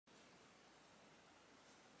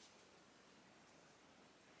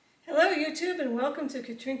YouTube, and welcome to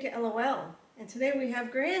Katrinka LOL. And today we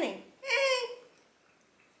have Granny. Hey!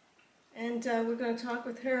 And we're going to talk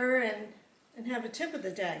with her and have a tip of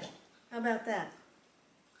the day. How about that?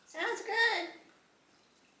 Sounds good.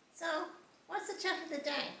 So, what's the tip of the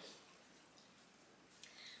day?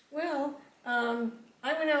 Well, I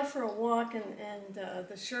went out for a walk, and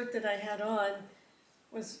the shirt that I had on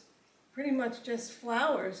was pretty much just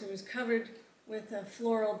flowers. It was covered with a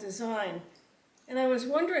floral design. And I was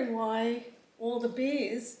wondering why all the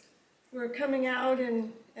bees were coming out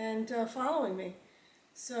and following me.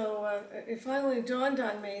 So it finally dawned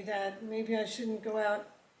on me that maybe I shouldn't go out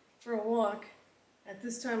for a walk at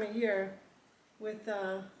this time of year with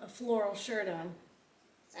a floral shirt on.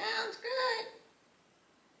 Sounds good.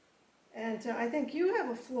 And I think you have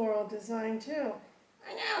a floral design too.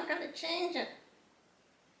 I know, I'm going to change it.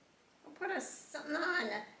 I'll put something on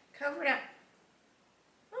to cover it up.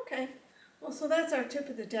 Okay. Well, so that's our tip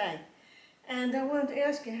of the day. And I wanted to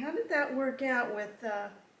ask you, how did that work out with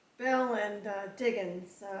Belle and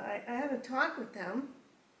Diggins? I had a talk with them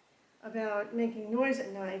about making noise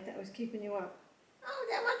at night that was keeping you up. Oh,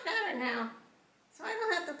 they're much better now. So I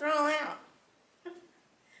don't have to throw them out.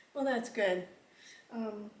 Well, that's good.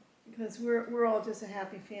 Because we're all just a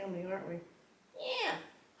happy family, aren't we?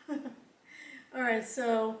 Yeah. All right,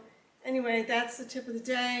 so anyway, that's the tip of the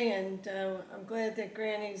day, and I'm glad that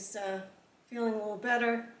Granny's feeling a little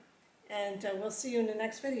better, and we'll see you in the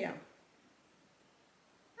next video.